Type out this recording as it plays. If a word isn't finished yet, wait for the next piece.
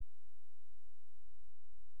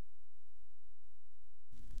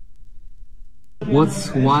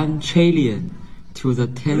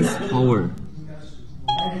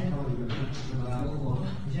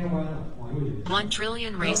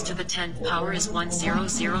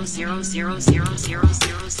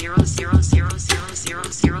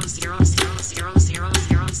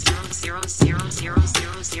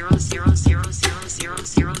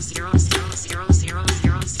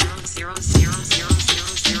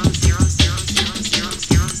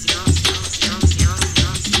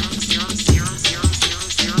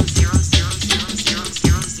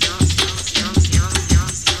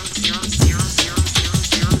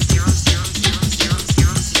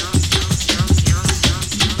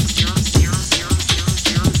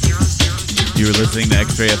You're listening to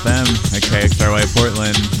X-Ray FM at KXRY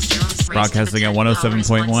Portland, broadcasting at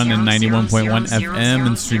 107.1 and 91.1 FM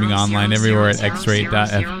and streaming online everywhere at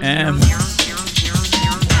xray.fm.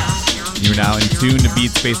 You're now in tune to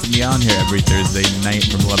Beat Space and Beyond here every Thursday night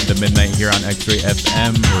from 11 to midnight here on X-Ray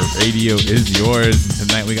FM, where radio is yours. And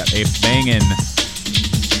tonight we got a bangin'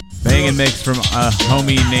 mix from a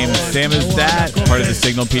homie named Samizdat, part of the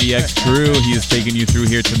Signal PDX crew. He is taking you through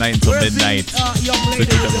here tonight until midnight. So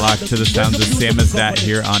keep it locked to the sounds of Samizdat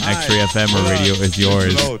here on X-Ray FM, where radio is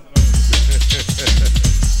yours.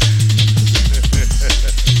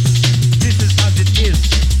 This is as it is.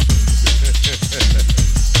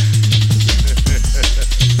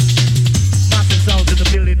 Massive sounds in the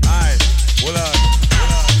building. Aye, hold on.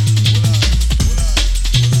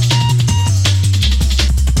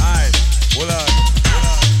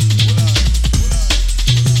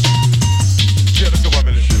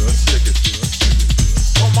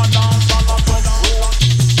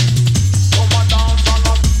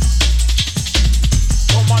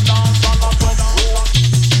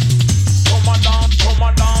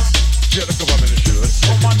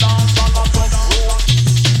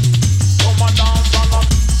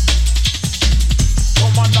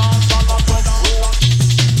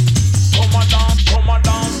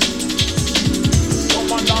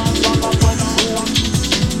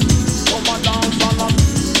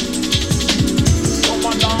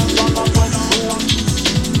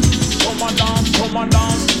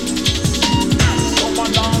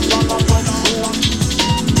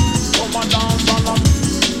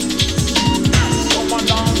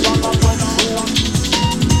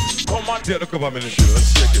 Come on, let's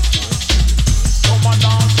check it. Come on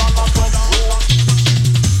down, come on down,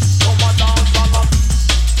 come on down, come on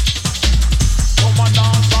down, come on down, come on down, come on down, come on down, come on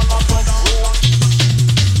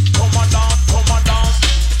down, come on down,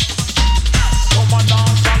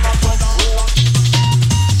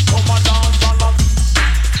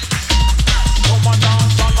 come on, yeah, come on, let's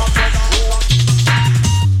check it.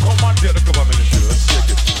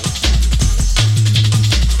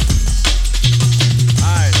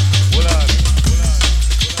 Alright, hold on.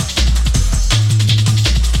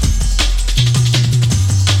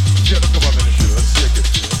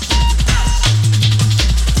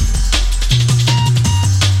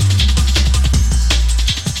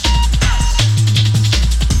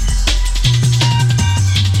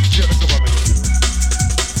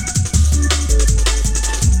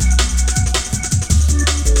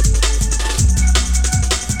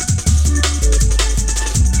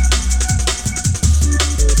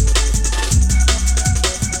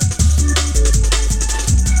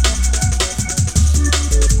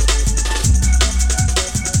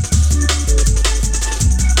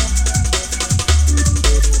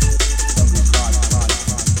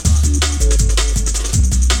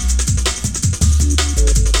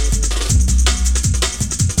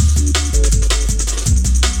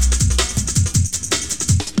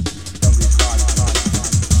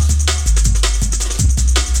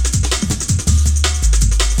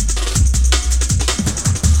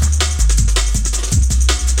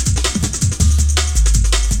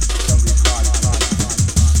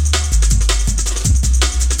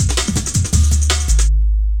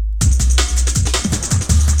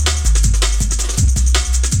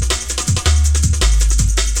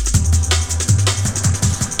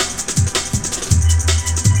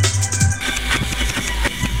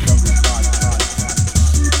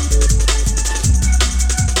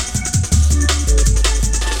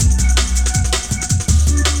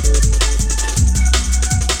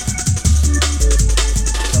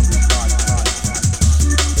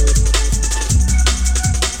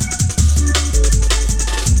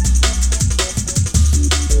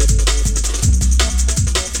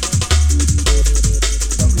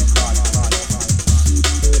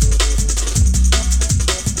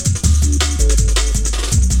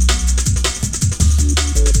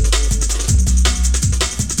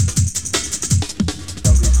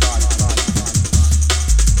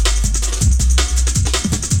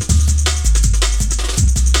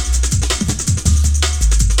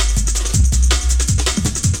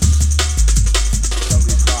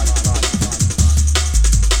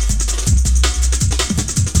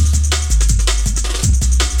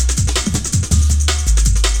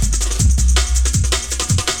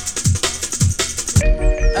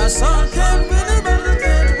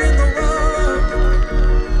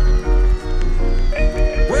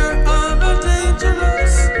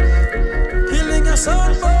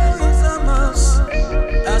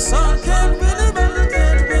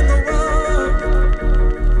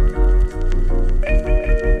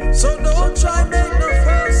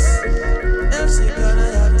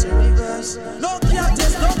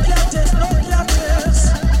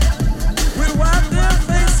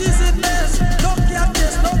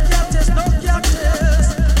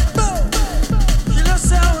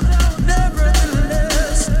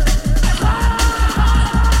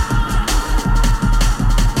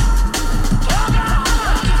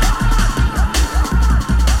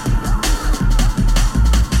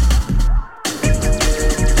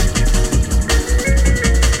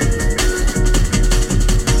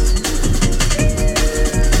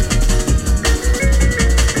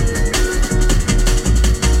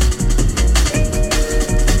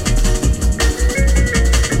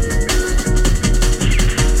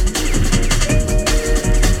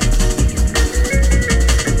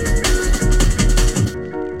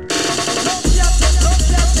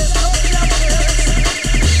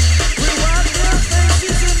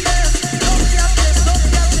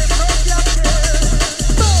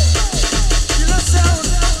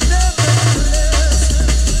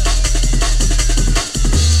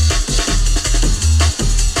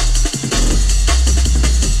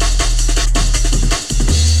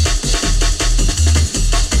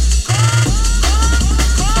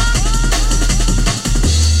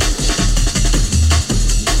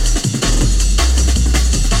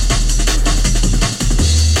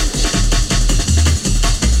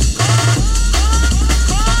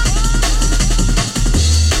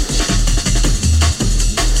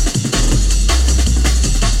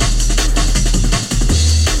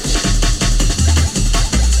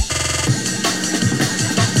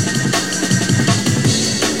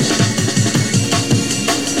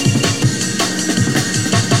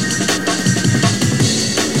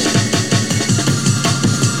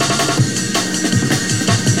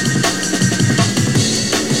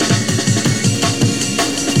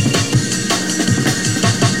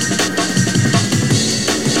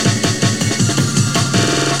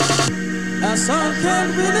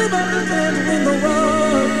 anybody can win the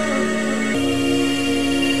war.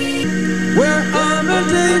 Where armed and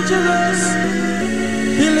dangerous,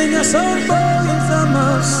 killing us all for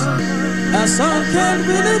infamous. A song can't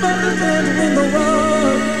win, anybody can win the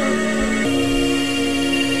war.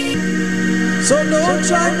 So don't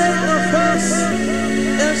try make no fuss.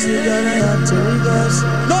 Else you're gonna have to reverse.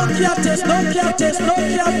 No captors, no captors, no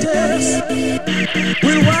captors.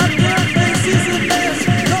 We'll wipe their faces in this.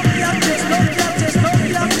 No captors, no captors, no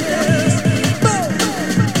captors. Boom!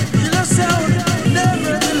 Killer sound,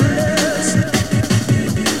 nevertheless.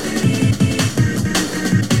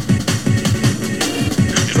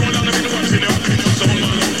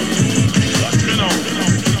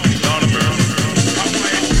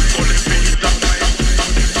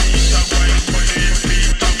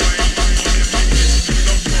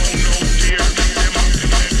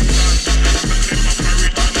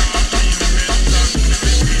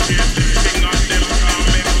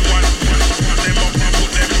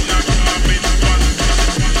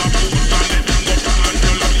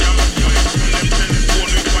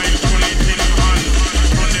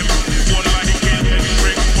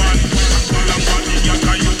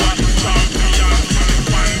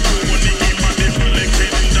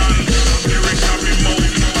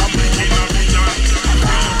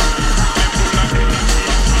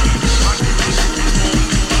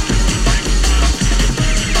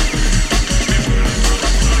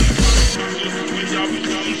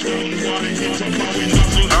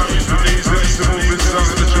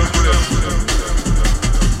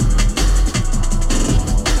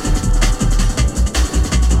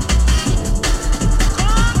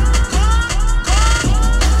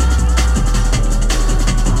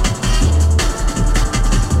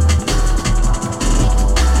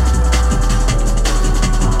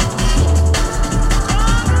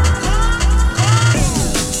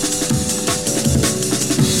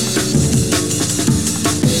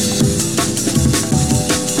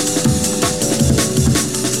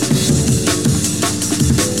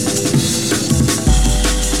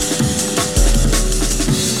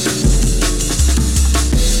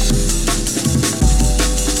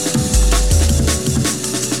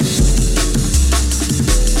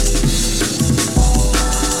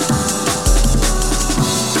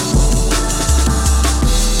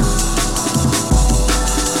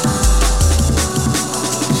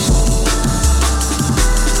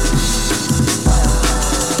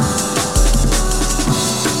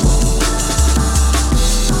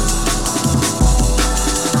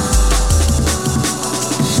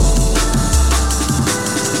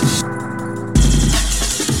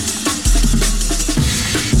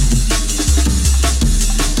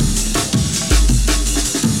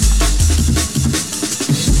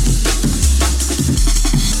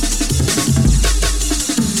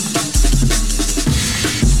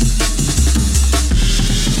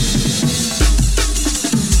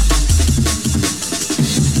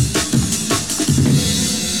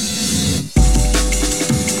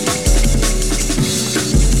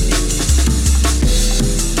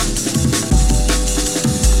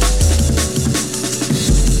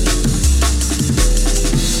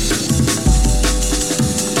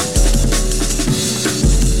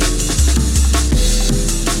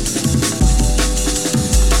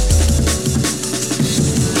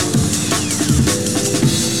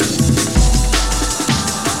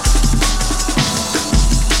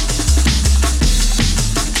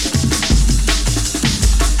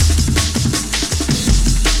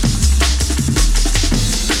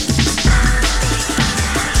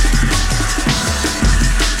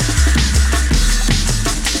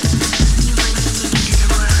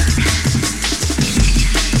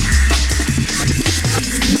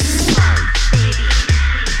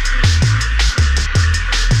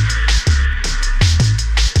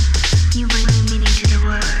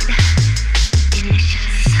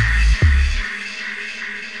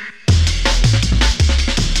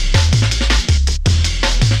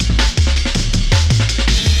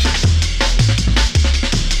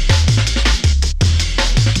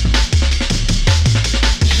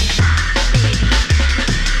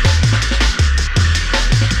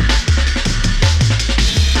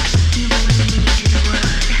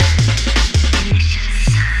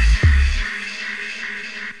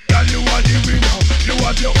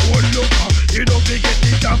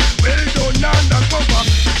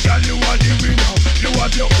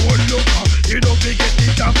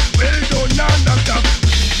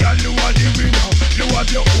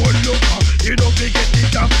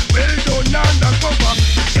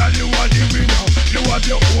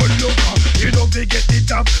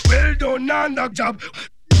 knock job.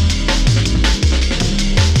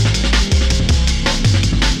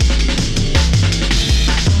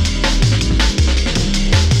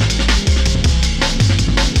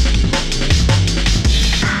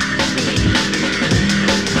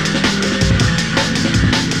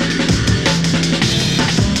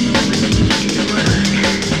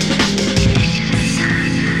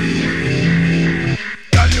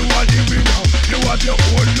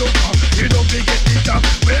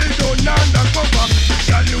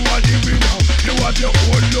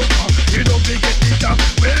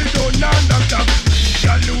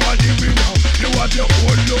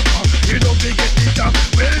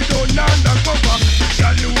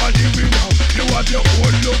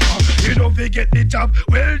 fi get the job.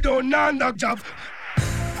 Well done, non-dog job.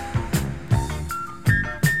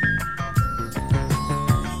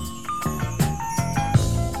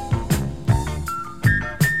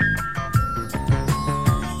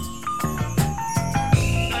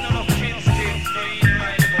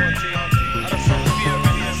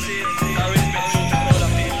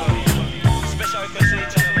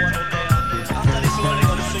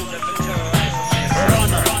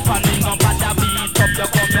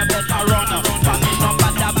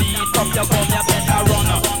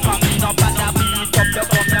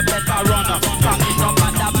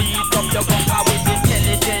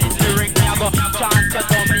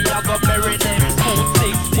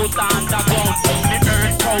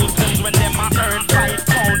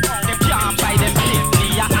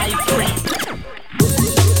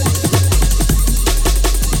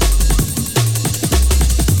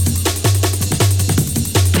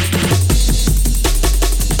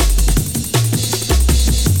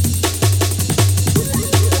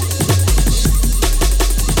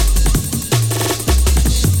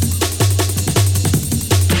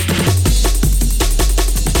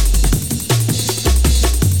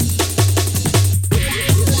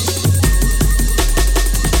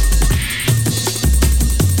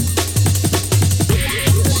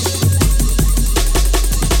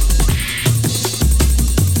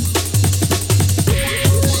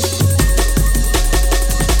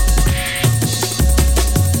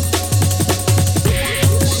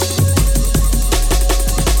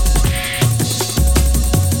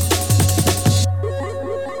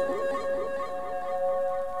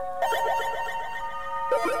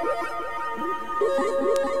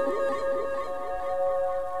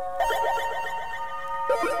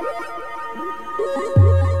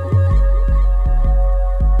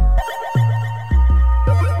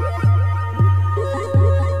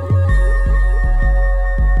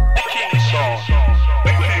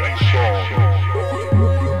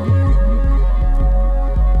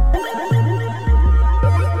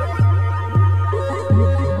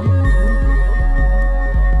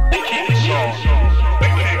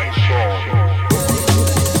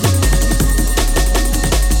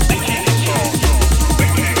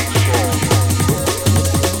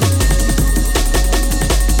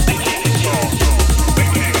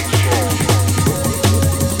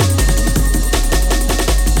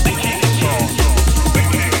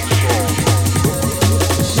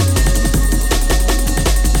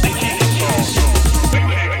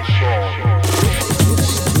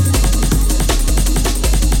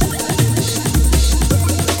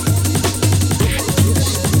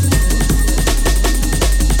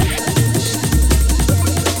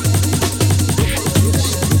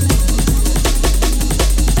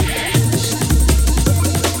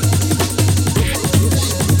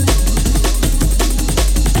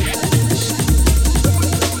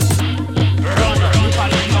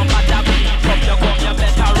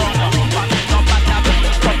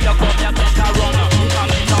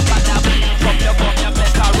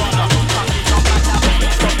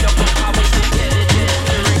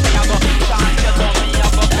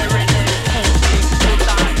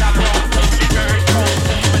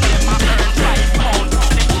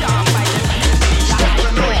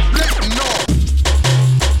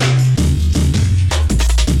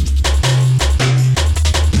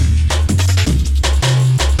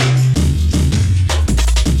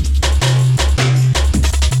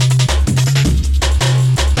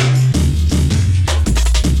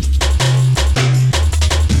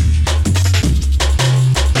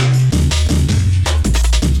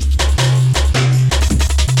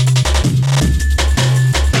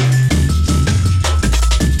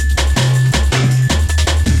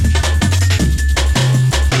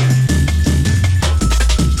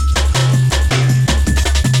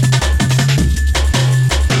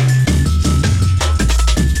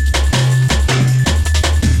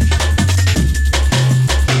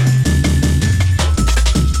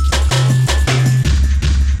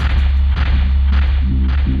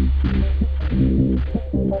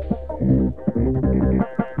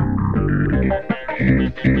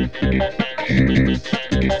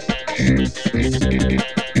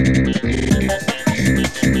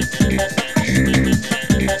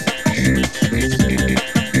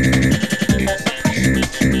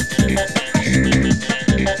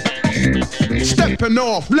 Stepping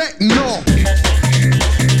off, letting off.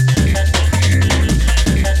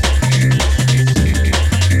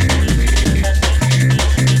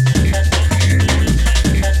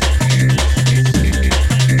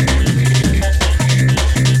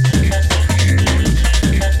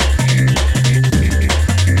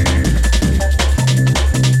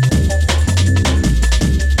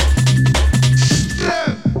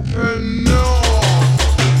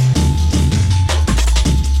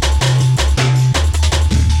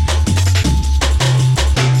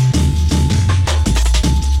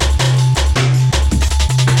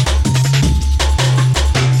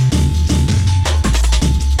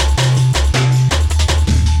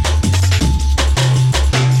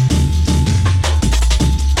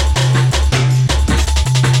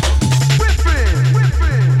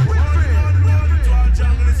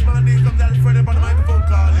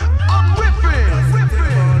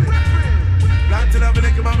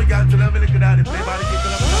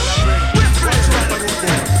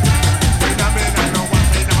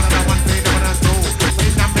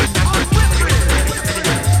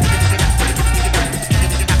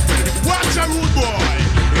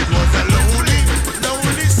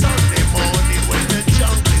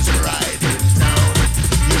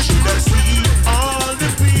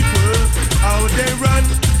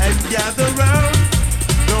 gather round.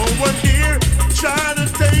 No one here try to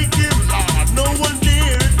take him, Lord. No one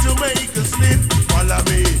here to make a slip. Follow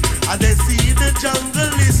me, and they see the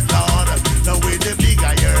jungle is Lord. The way the big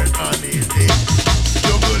iron on his head.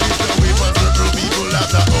 Jungle is the way for certain people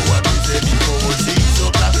after our music before 6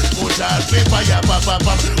 o'clock. Put our paper, yeah,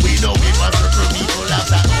 we know we for certain people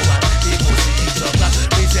after our people 6 o'clock.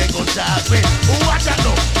 We say go chat with, watch out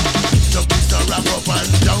now. Jungle is the rap up and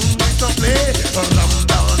jungle is the play. Rum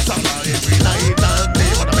down summer every night and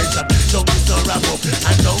day. What I mention, jungle is the rap up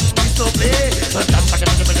and jungle is the play. My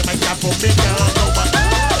cap up, me can't go back.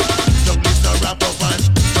 Jungle is the rap up and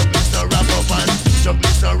jungle is the rap up and jungle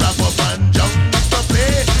is the rap up and jungle is the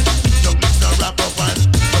play. Jungle is the rap up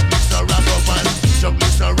and jungle is the rap up and jungle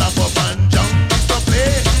is the rap up and jungle is the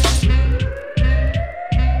play.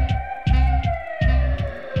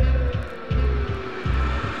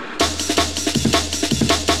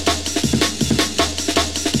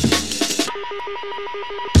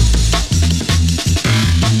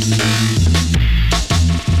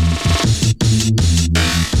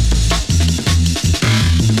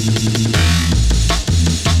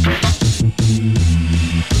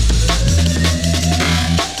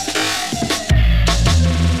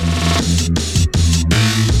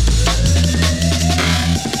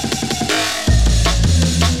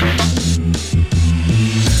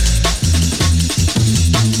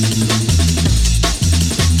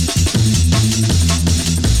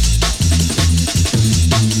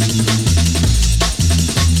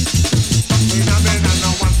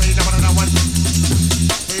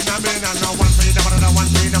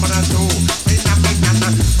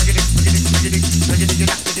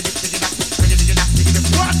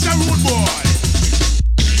 Watch a rude boy.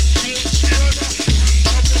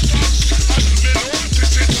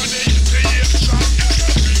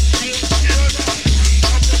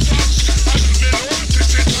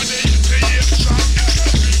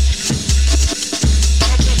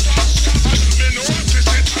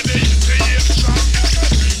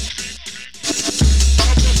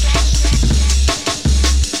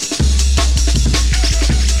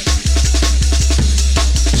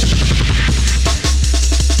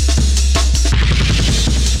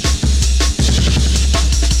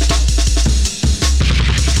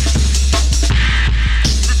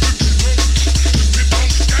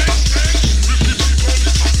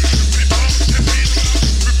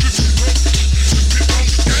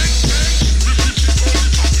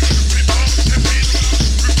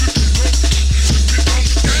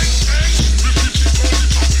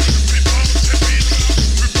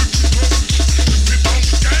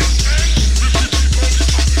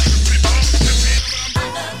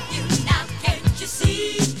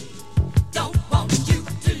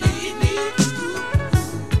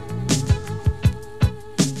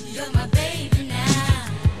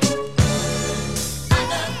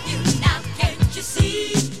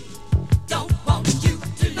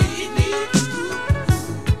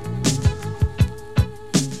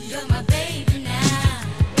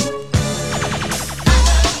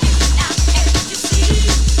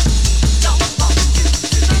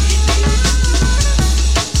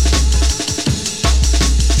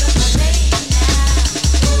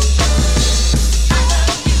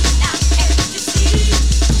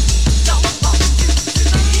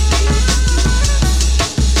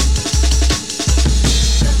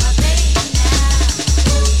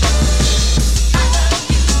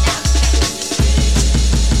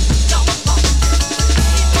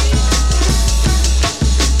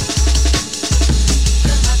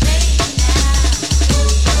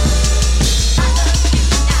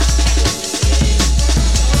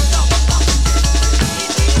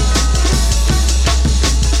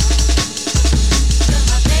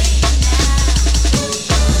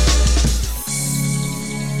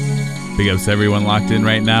 Big ups to everyone locked in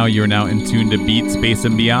right now. You're now in tune to Beat, Space,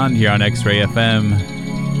 and Beyond here on X-Ray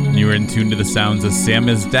FM. You are in tune to the sounds of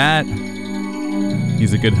Samizdat.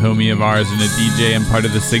 He's a good homie of ours and a DJ and part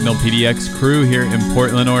of the Signal PDX crew here in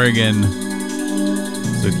Portland, Oregon.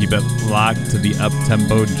 So keep it locked to the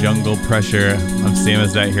up-tempo jungle pressure of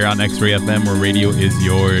Samizdat here on X-Ray FM, where radio is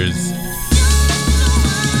yours.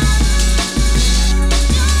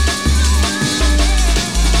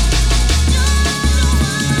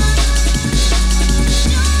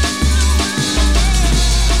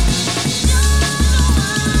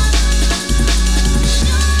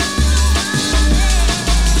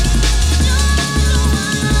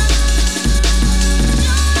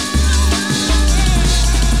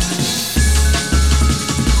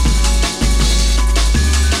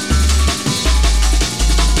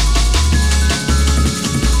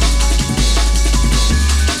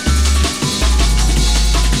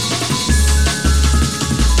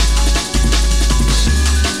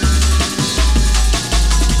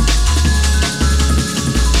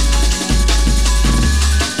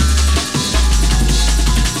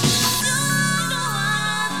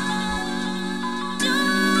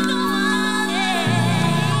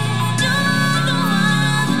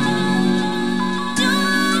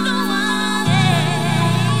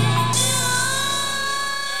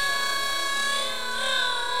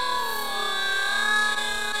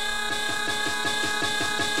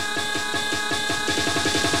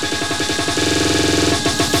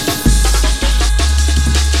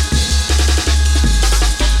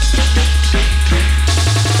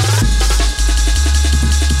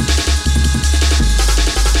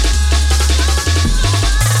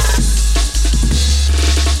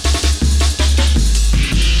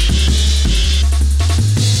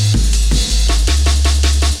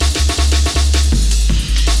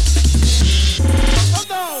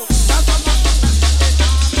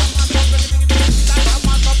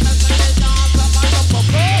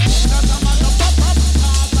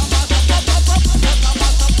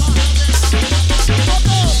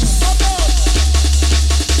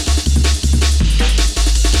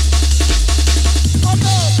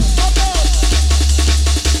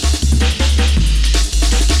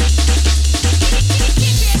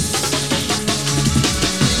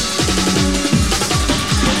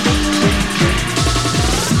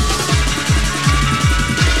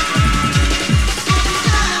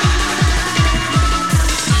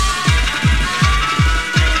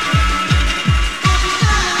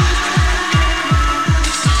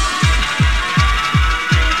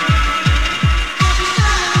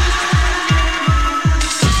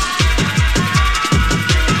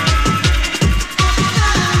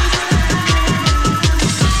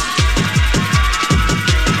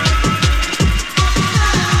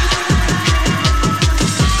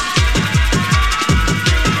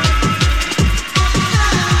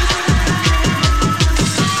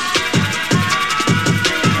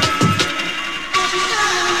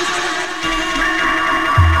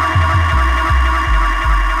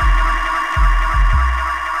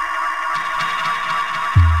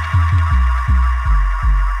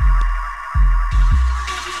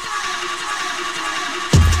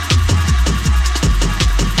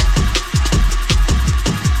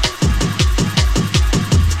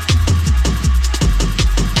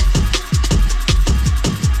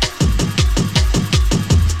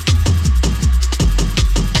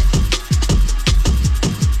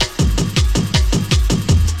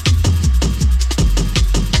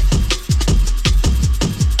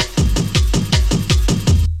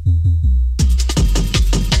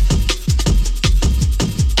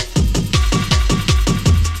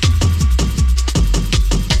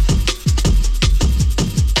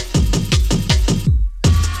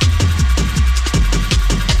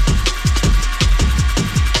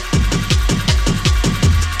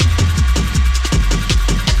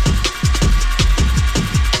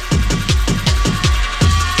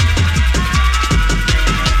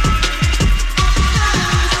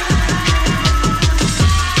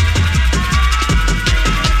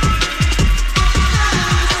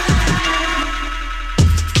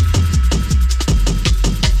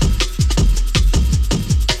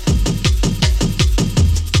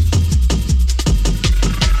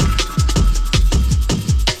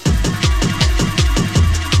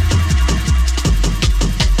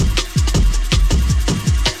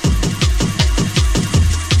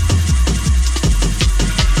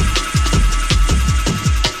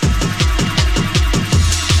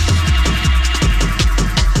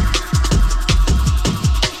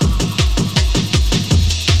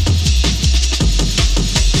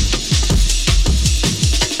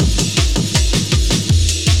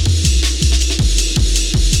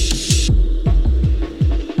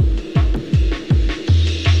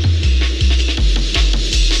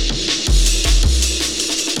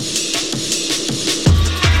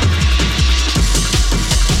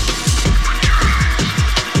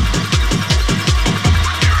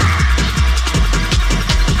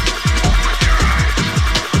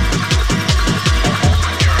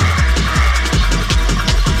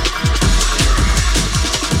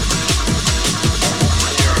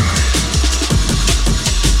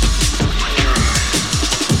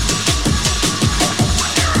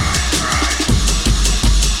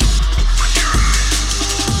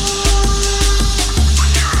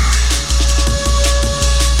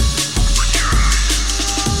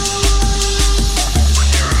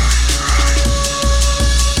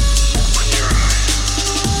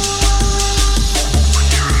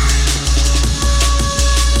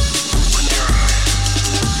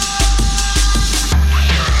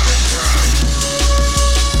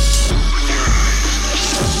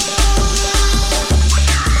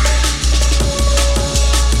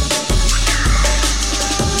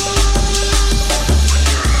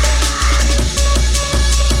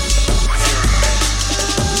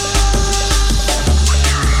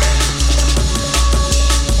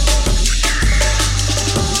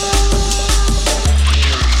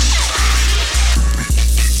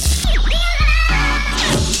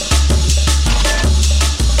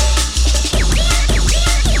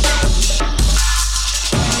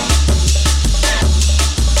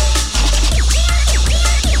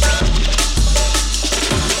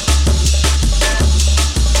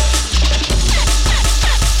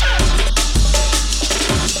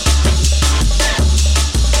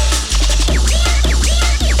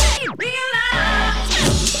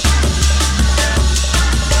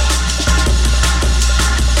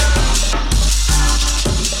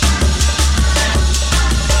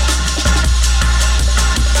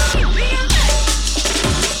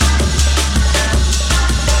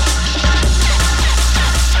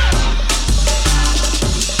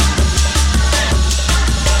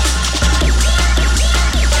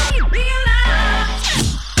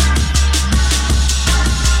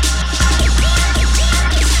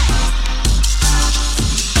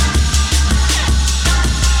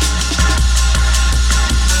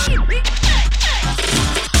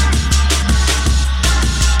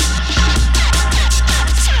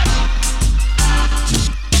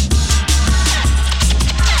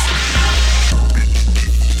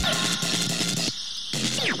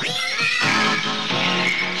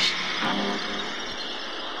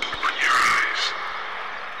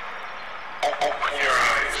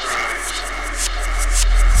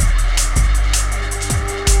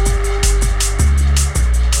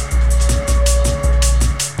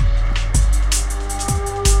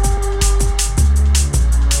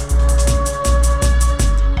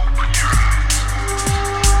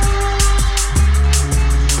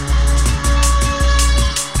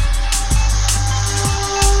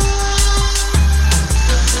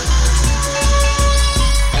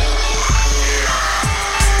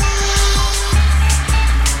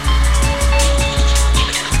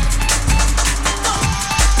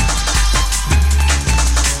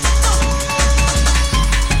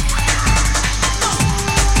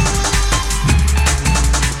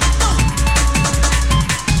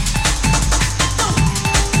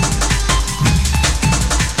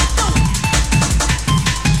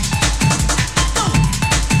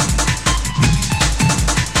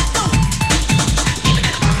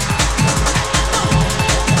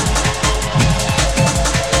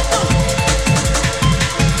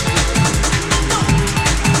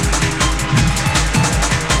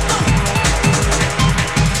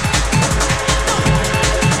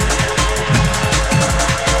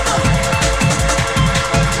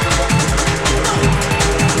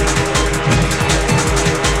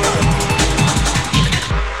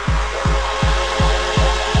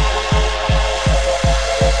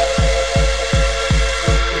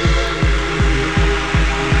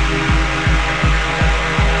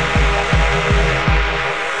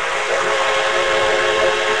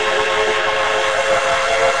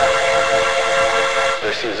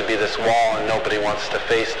 wants to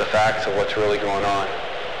face the facts of what's really going on.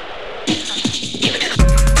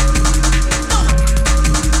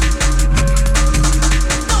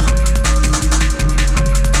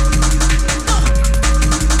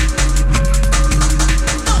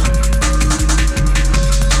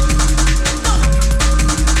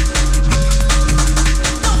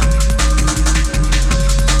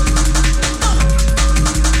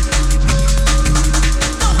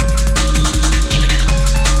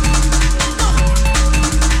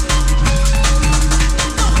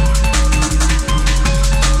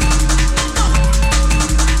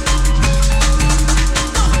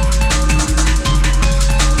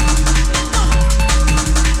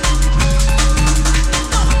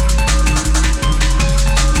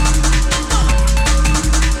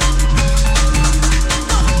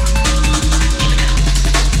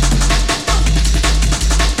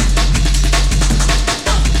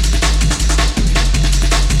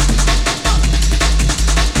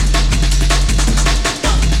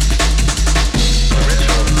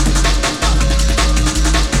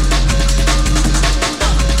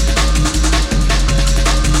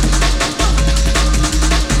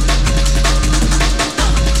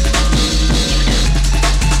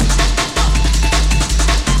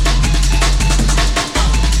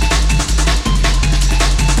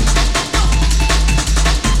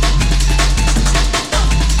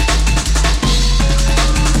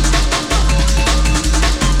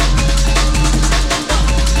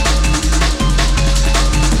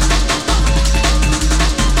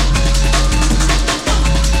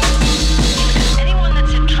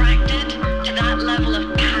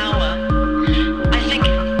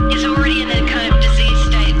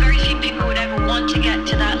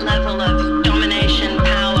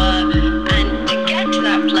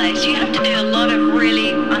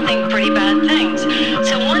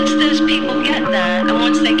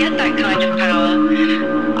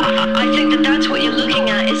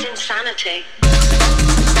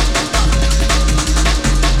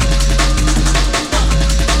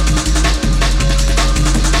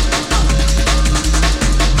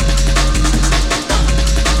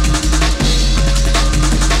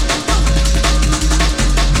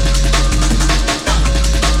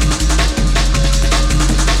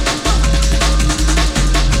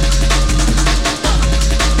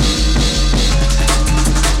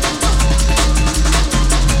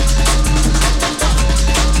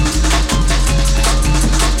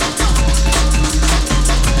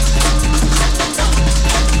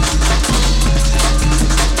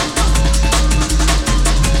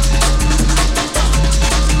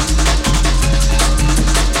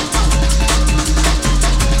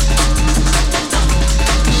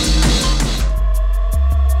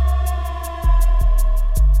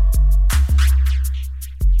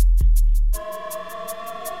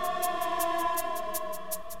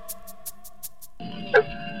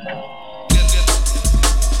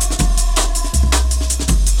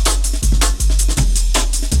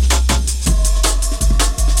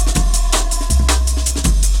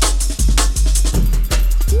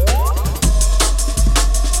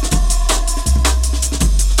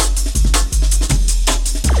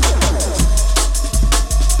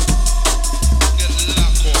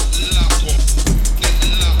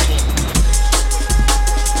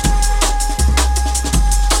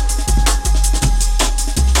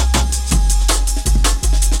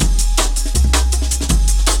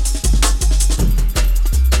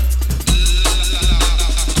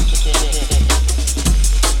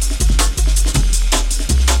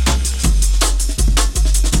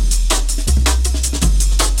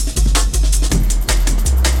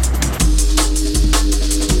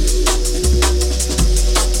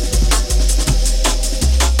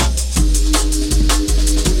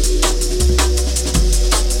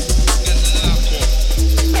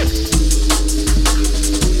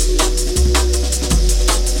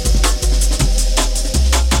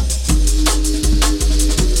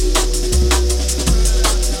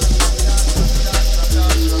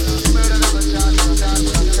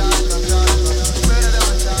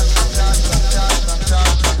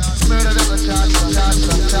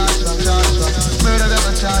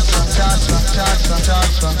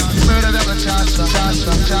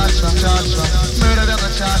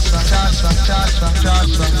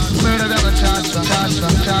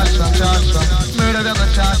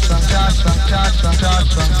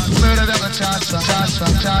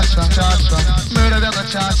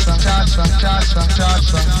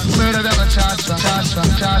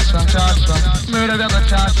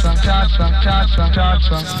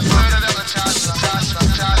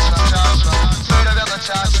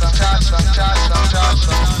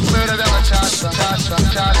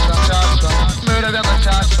 Murder Murder them a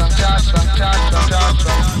charge from. Murder them a charge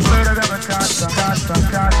from. Murder them a charge from.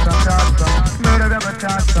 Murder them a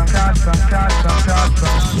charge from.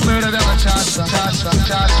 Murder them a charge from. Murder them a charge from.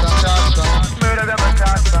 Murder them a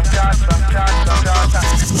charge from. Murder them a charge from.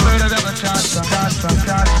 Murder them a charge from. Murder them a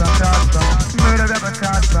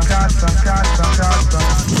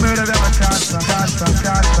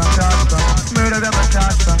charge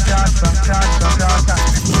from.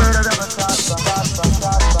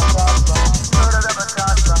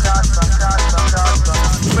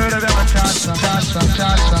 Murder them a charge from.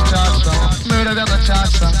 Murder them a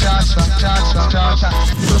charge from.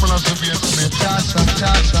 Criminal severe Smith.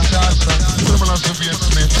 Criminal severe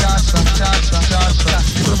Smith.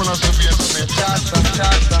 Criminal severe Smith.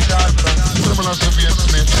 Criminal severe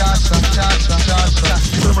Smith.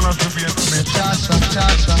 Criminal severe Smith.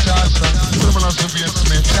 Criminal severe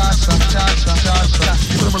Smith.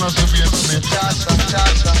 Criminal severe Smith.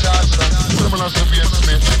 Criminal severe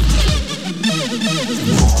Smith.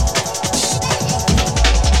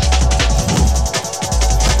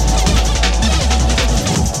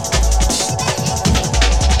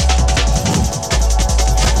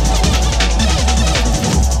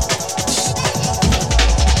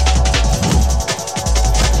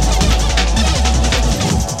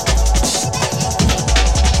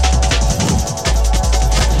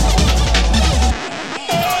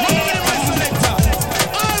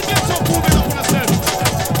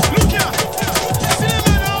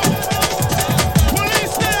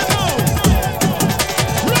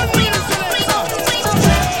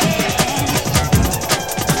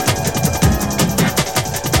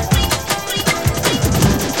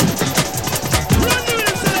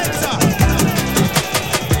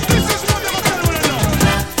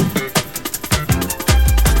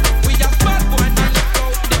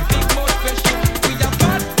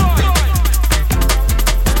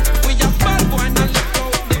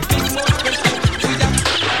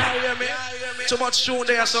 Tune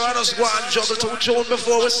there, so I just go and juggle two tunes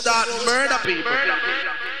before we start murder people.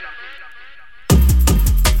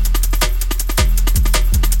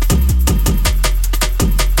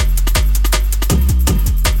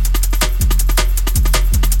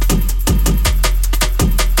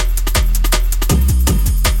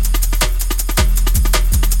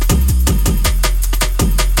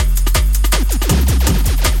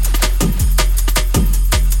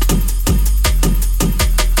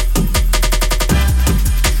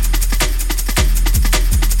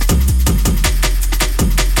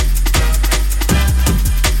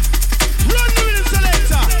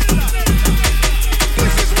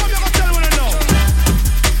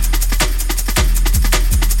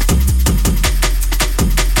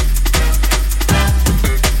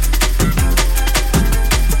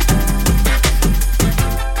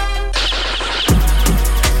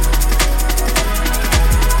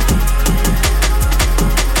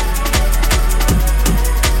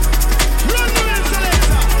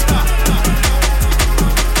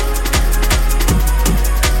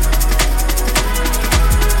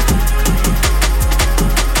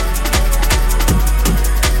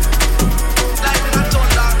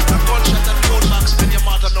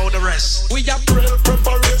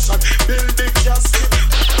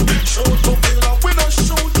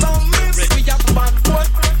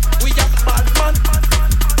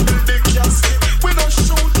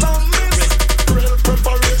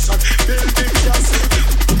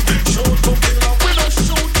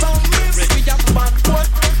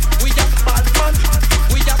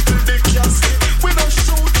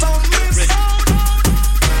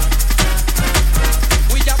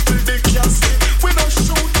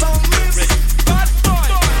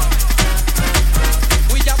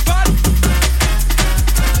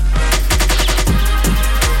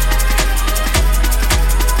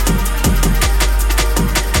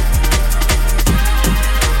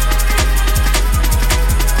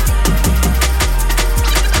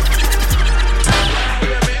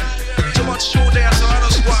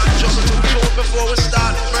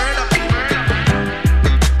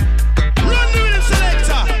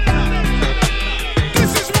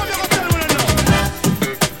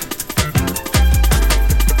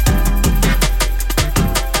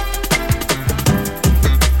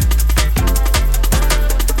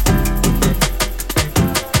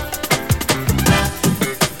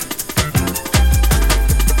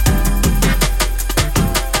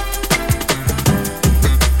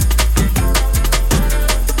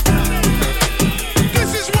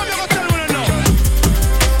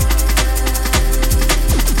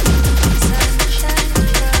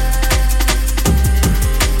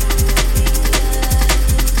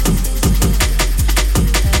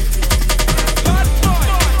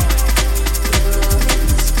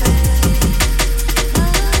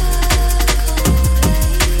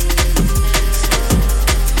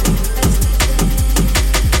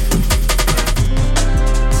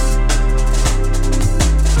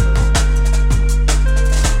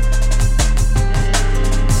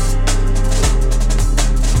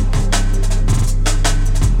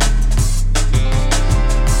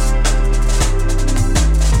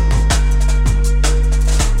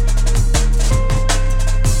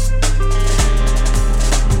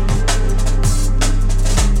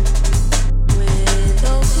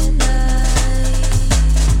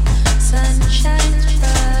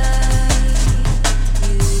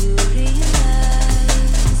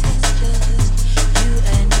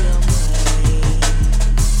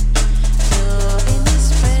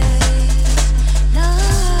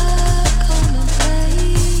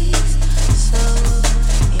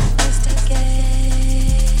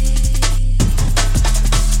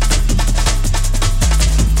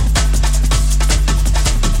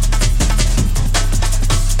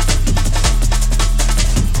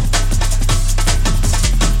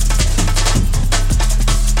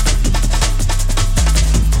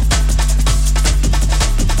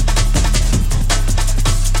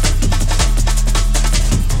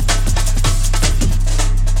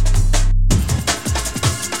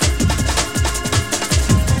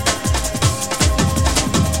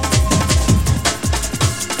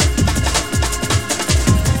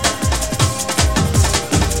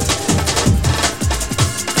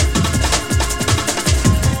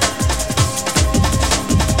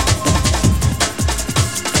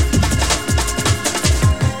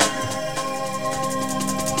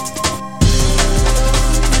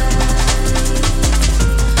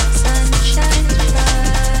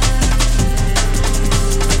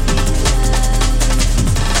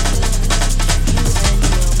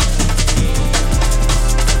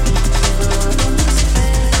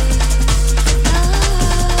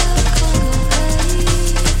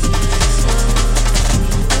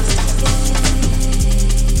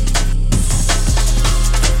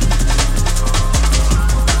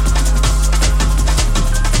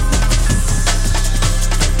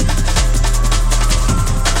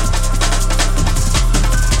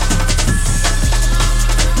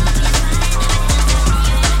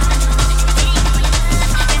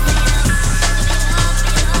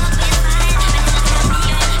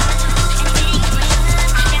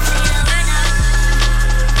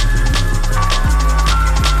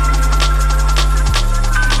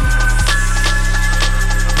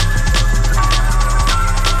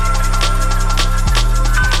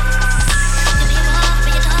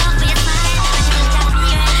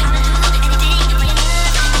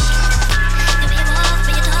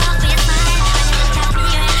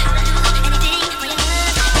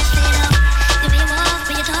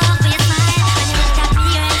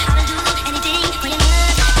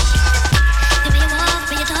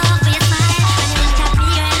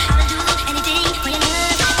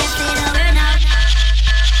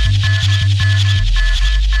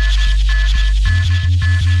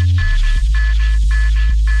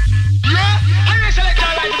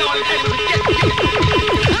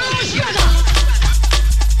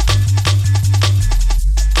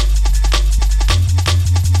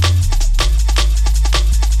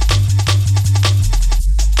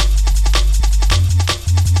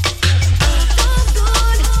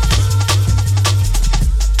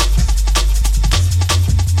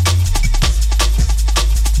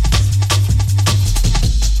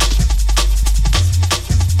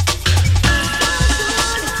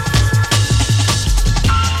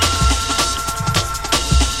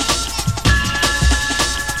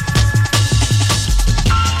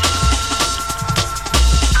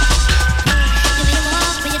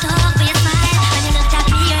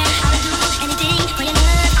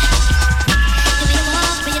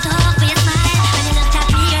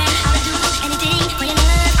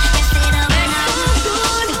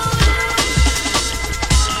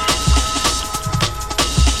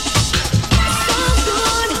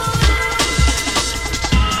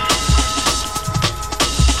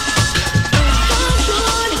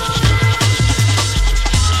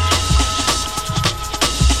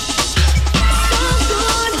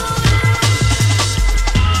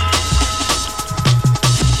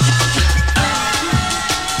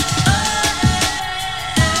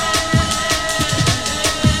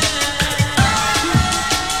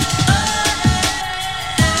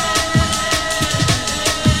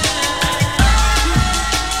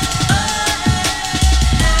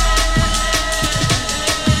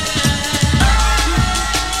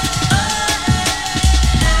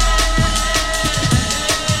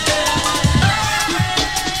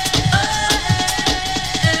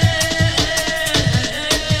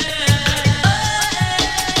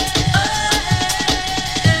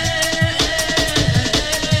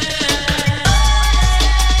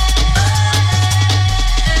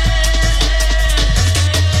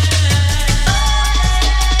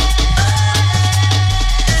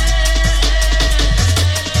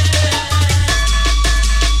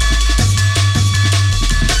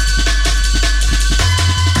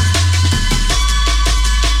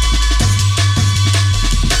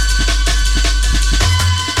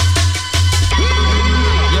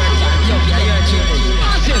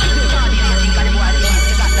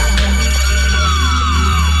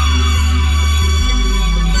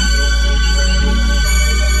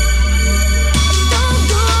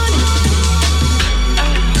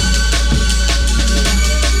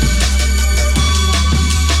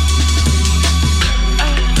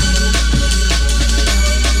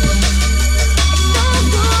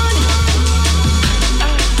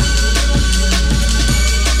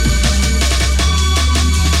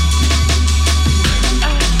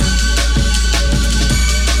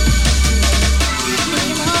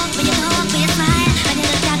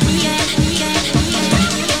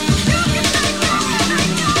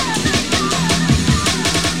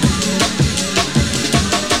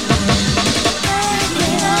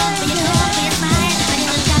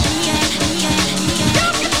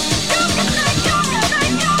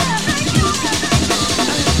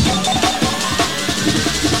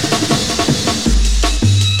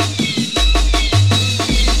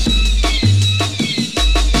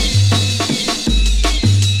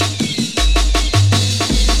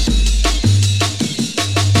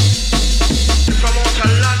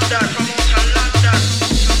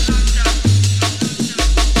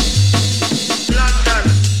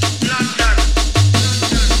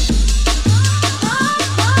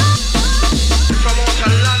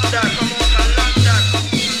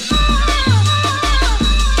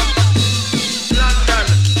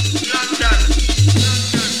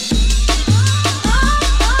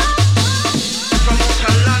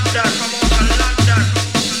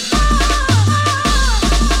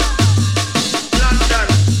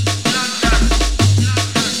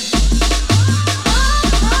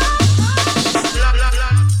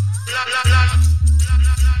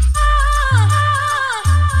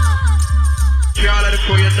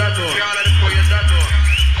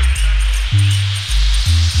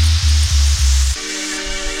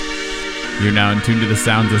 You're now in tune to the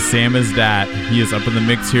sounds of Samizdat. He is up in the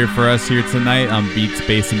mix here for us here tonight on Beat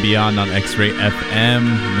Space and Beyond on X-Ray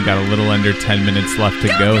FM. We got a little under 10 minutes left to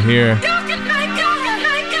go here.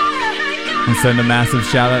 I'll send a massive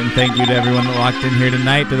shout out and thank you to everyone that locked in here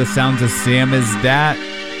tonight to the sounds of Samizdat.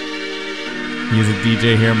 He is a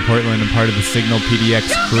DJ here in Portland and part of the Signal PDX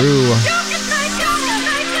crew.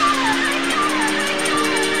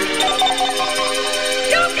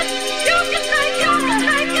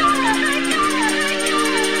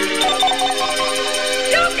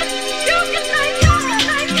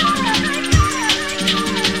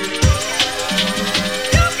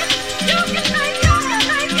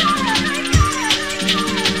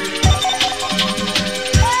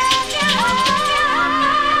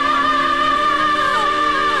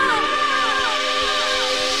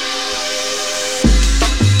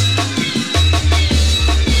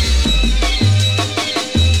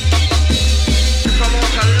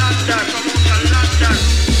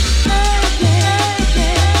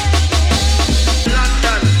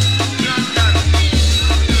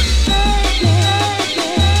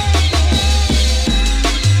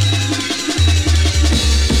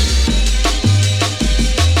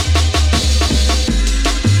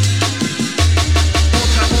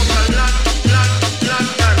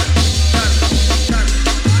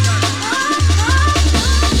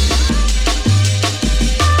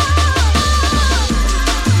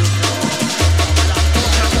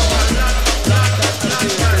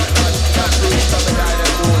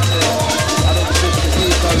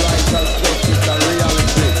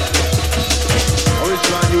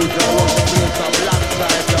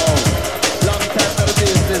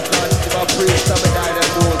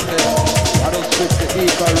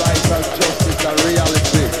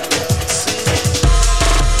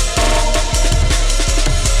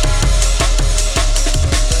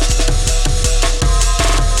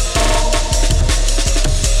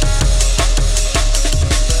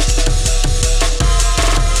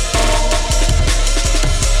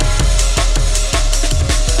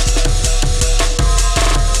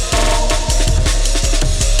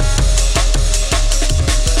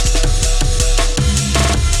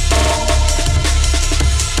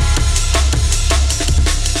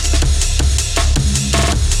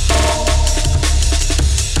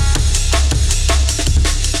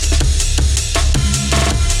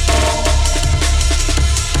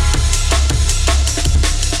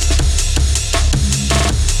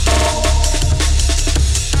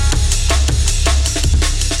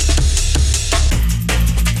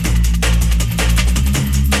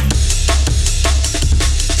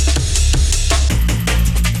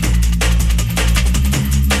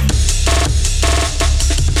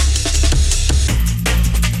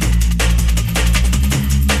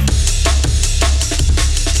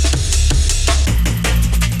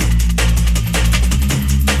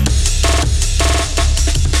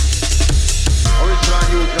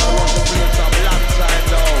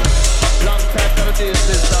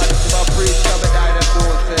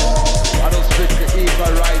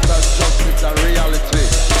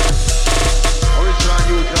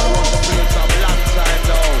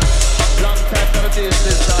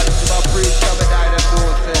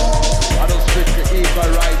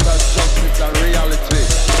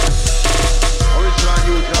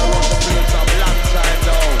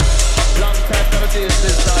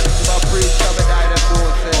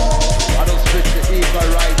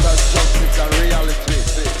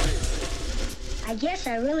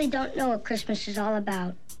 Christmas is all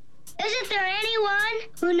about. Isn't there anyone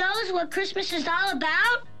who knows what Christmas is all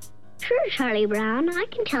about? Sure, Charlie Brown. I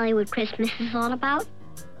can tell you what Christmas is all about.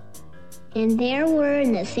 And there were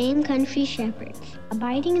in the same country shepherds,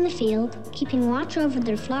 abiding in the field, keeping watch over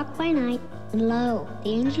their flock by night. And lo,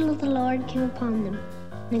 the angel of the Lord came upon them,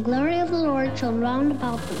 and the glory of the Lord shone round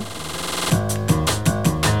about them.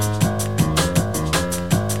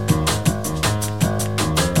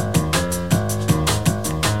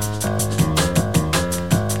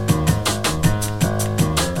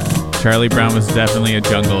 Charlie Brown was definitely a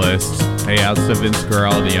jungleist. Hey, outs to Vince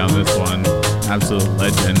Guaraldi on this one. Absolute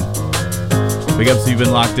legend. Big ups, you've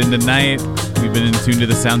been locked in tonight. We've been in tune to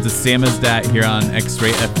the sounds of Samizdat here on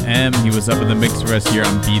X-Ray FM. He was up in the mix for us here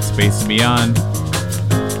on Beat Space and Beyond.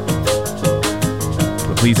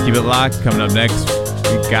 So please keep it locked. Coming up next,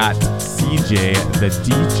 we got CJ the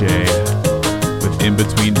DJ with In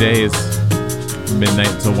Between Days.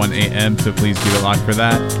 Midnight till 1 a.m. So please keep it locked for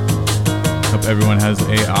that. Hope everyone has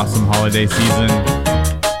a awesome holiday season.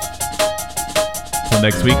 Till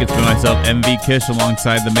next week, it's been myself, MV Kish,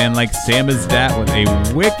 alongside the man like Samizdat with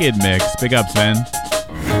a wicked mix. Big ups, man.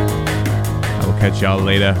 I will catch y'all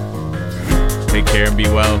later. Take care and be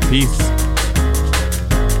well. Peace.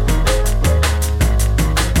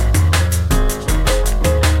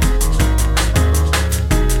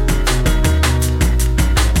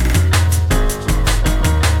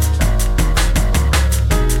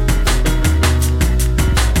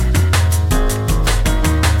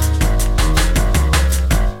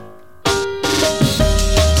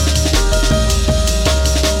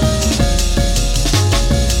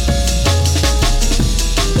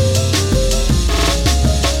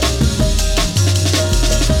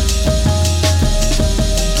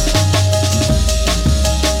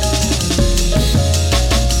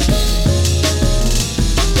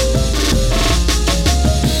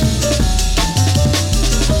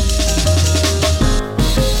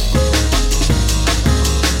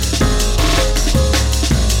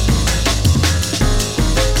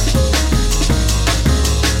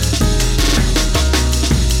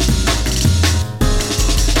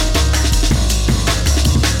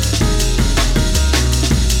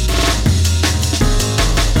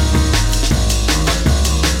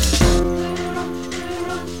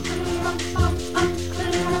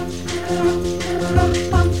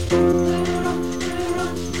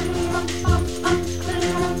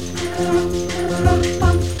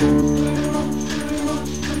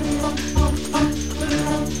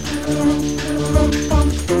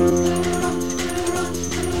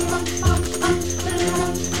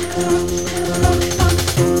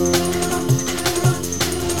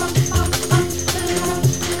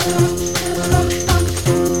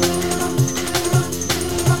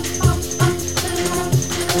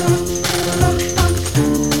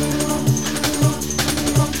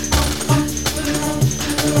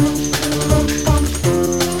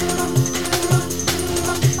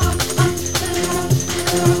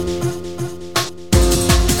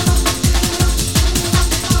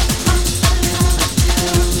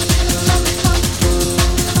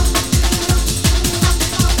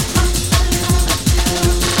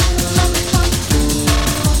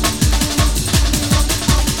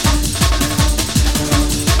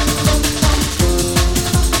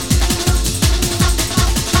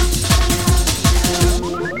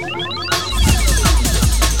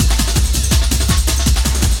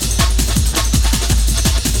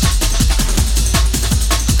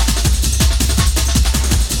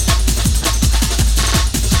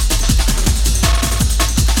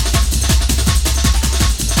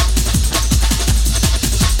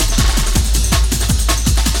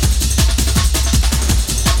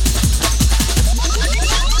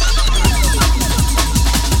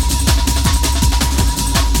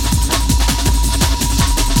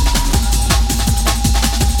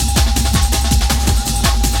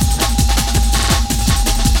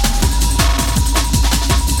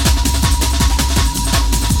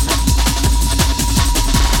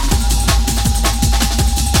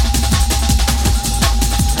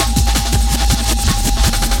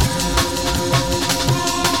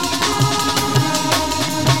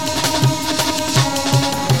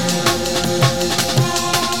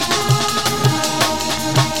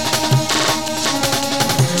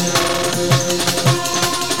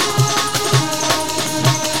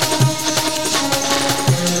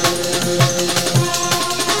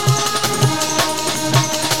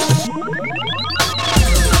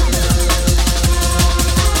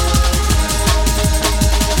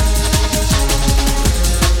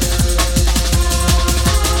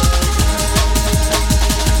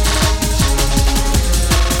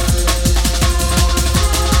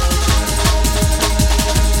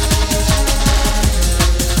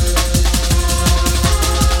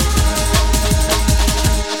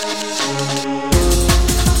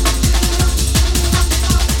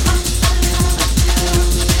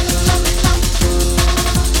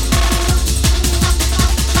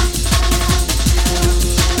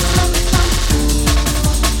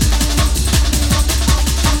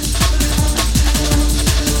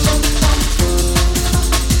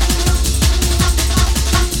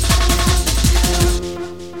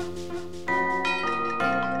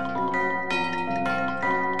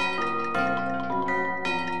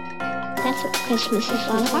 Christmas is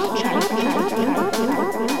all about, Charlie Brown.